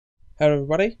Hello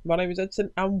everybody, my name is Edson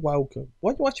and welcome.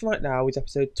 What you're watching right now is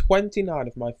episode 29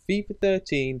 of my FIFA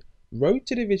 13 Road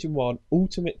to Division 1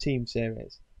 Ultimate Team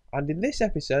Series. And in this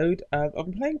episode,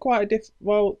 I'm playing quite a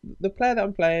the player that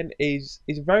I'm playing is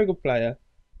a very good player.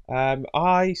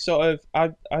 I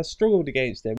struggled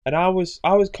against him, and I was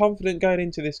confident going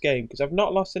into this game because I've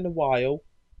not lost in a while,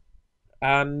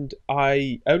 and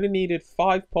I only needed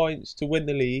 5 points to win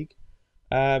the league.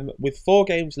 With 4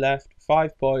 games left,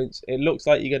 5 points, it looks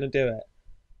like you're going to do it.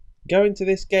 Go into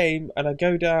this game and I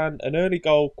go down an early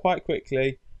goal quite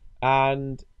quickly,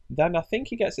 and then I think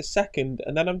he gets a second,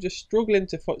 and then I'm just struggling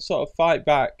to sort of fight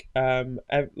back.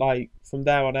 Like from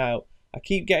there on out, I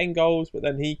keep getting goals, but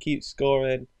then he keeps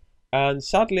scoring, and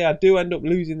sadly I do end up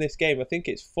losing this game. I think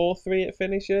it's 4-3 it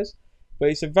finishes, but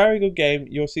it's a very good game.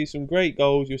 You'll see some great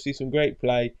goals, you'll see some great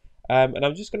play, and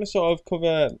I'm just going to sort of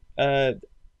cover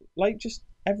just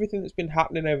everything that's been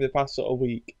happening over the past sort of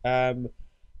week.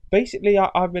 Basically,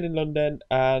 I've been in London,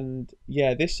 and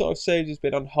yeah, this sort of series has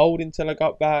been on hold until I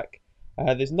got back.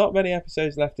 There's not many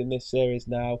episodes left in this series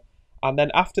now, and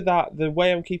then after that, the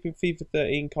way I'm keeping FIFA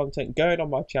 13 content going on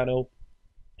my channel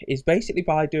is basically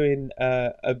by doing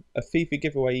a FIFA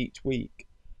giveaway each week,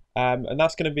 and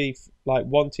that's going to be like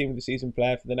one team of the season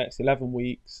player for the next 11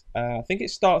 weeks. I think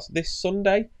it starts this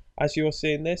Sunday. As you're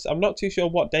seeing this, I'm not too sure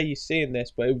what day you're seeing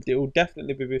this, but it will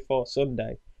definitely be before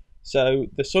Sunday. So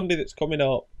the Sunday that's coming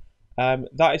up,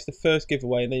 that is the first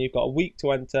giveaway, and then you've got a week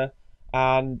to enter,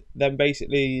 and then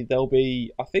basically there'll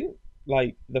be, I think,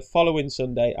 like the following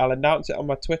Sunday, I'll announce it on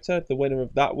my Twitter, the winner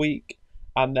of that week,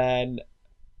 and then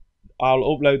I'll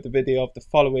upload the video of the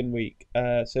following week.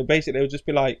 So basically it'll just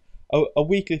be like a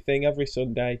weekly thing every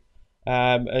Sunday,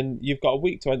 and you've got a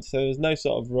week to enter, so there's no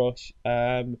sort of rush.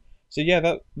 So yeah,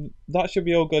 that should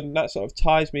be all good, and that sort of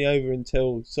ties me over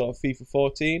until sort of FIFA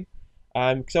 14.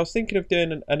 Because I was thinking of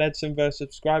doing an Edson vs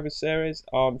subscribers series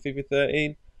on FIFA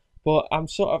 13, but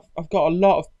I've got a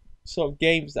lot of sort of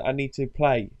games that I need to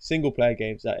play, single player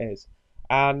games that is,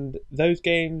 and those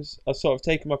games are sort of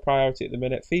taking my priority at the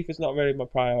minute. FIFA's not really my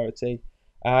priority,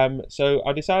 so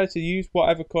I decided to use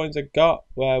whatever coins I got,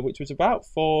 which was about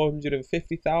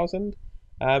 450,000,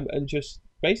 and just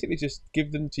basically just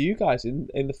give them to you guys in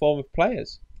the form of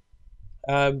players.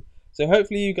 So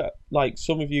hopefully you got, like,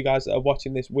 some of you guys that are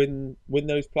watching this win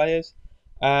those players.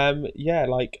 Yeah,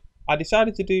 like I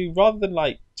decided to do, rather than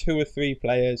like 2 or 3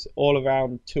 players all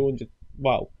around 200,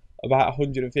 well, about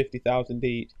 150,000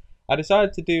 each, I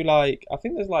decided to do, like, I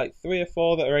think there's like 3 or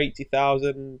 4 that are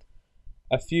 80,000,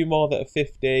 a few more that are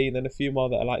 50, and then a few more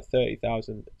that are like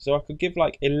 30,000. So I could give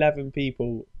like 11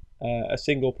 people a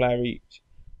single player each,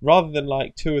 rather than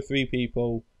like 2 or 3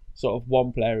 people sort of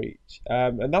 1 player each,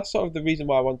 and that's sort of the reason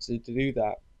why I wanted to do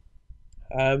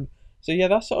that. So yeah,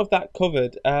 that's sort of that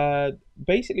covered.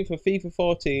 Basically for FIFA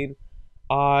 14,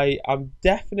 I'm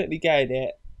definitely getting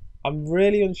it. I'm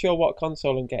really unsure what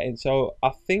console I'm getting, so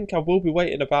I think I will be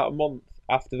waiting about a month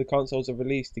after the consoles are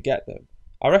released to get them.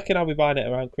 I reckon I'll be buying it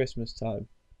around Christmas time.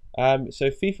 So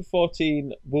FIFA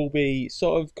 14 will be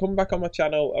sort of come back on my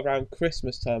channel around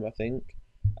Christmas time, I think.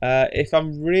 If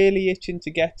I'm really itching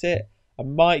to get it, I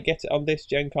might get it on this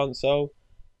gen console.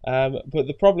 But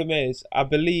the problem is, I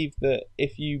believe that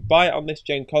if you buy it on this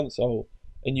gen console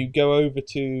and you go over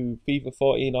to FIFA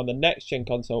 14 on the next gen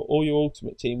console, all your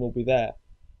Ultimate Team will be there.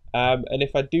 And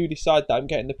if I do decide that I'm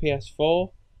getting the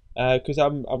PS4, because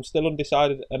I'm still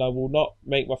undecided, and I will not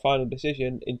make my final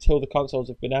decision until the consoles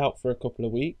have been out for a couple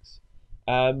of weeks.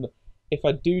 If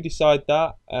I do decide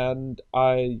that, and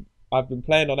I've been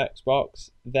playing on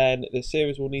Xbox, then the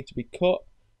series will need to be cut,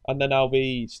 and then I'll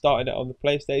be starting it on the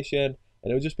PlayStation,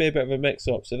 and it'll just be a bit of a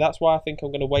mix-up. So that's why I think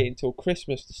I'm going to wait until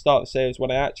Christmas to start the series,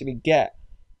 when I actually get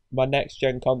my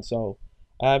next-gen console.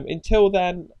 Until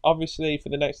then, obviously, for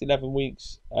the next 11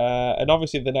 weeks, and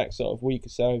obviously the next sort of week or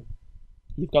so,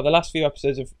 you've got the last few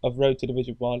episodes of Road to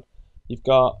Division 1. You've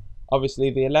got, obviously,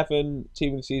 the 11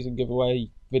 Team of the Season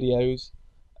giveaway videos.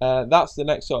 That's the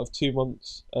next sort of 2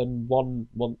 months and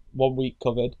 1 week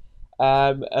covered.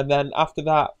 And then after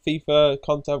that, FIFA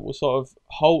content will sort of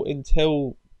halt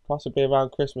until possibly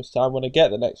around Christmas time, when I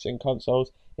get the next gen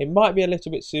consoles. It might be a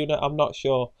little bit sooner, I'm not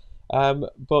sure.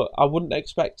 But I wouldn't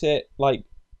expect it like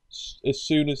as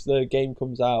soon as the game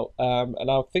comes out. And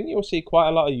I think you'll see quite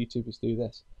a lot of YouTubers do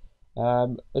this,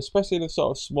 especially the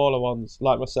sort of smaller ones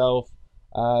like myself.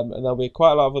 And there'll be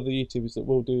quite a lot of other YouTubers that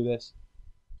will do this.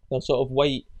 They'll sort of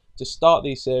wait to start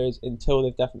these series until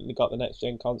they've definitely got the next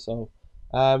gen console.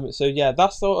 So yeah,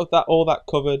 that's sort of all that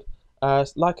covered.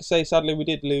 Like I say, sadly we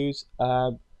did lose.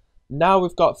 Now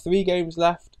we've got 3 games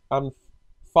left and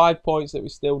 5 points that we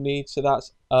still need. So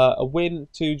that's a win,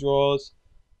 2 draws,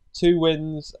 2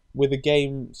 wins with a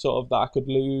game sort of that I could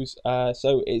lose.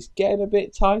 So it's getting a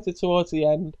bit tighter towards the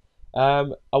end.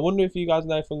 I wonder if you guys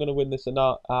know if I'm going to win this or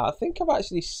not. I think I've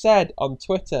actually said on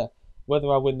Twitter whether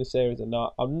I win the series or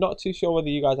not. I'm not too sure whether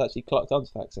you guys actually clocked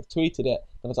onto that because I've tweeted it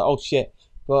and I was like, oh shit.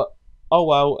 But oh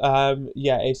well,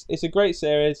 yeah, it's a great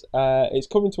series. It's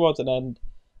coming towards an end.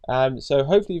 So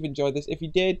hopefully you've enjoyed this. If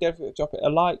you did, definitely drop it a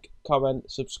like, comment,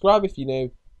 subscribe if you're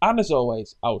new. And as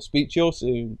always, I will speak to you all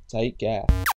soon. Take care.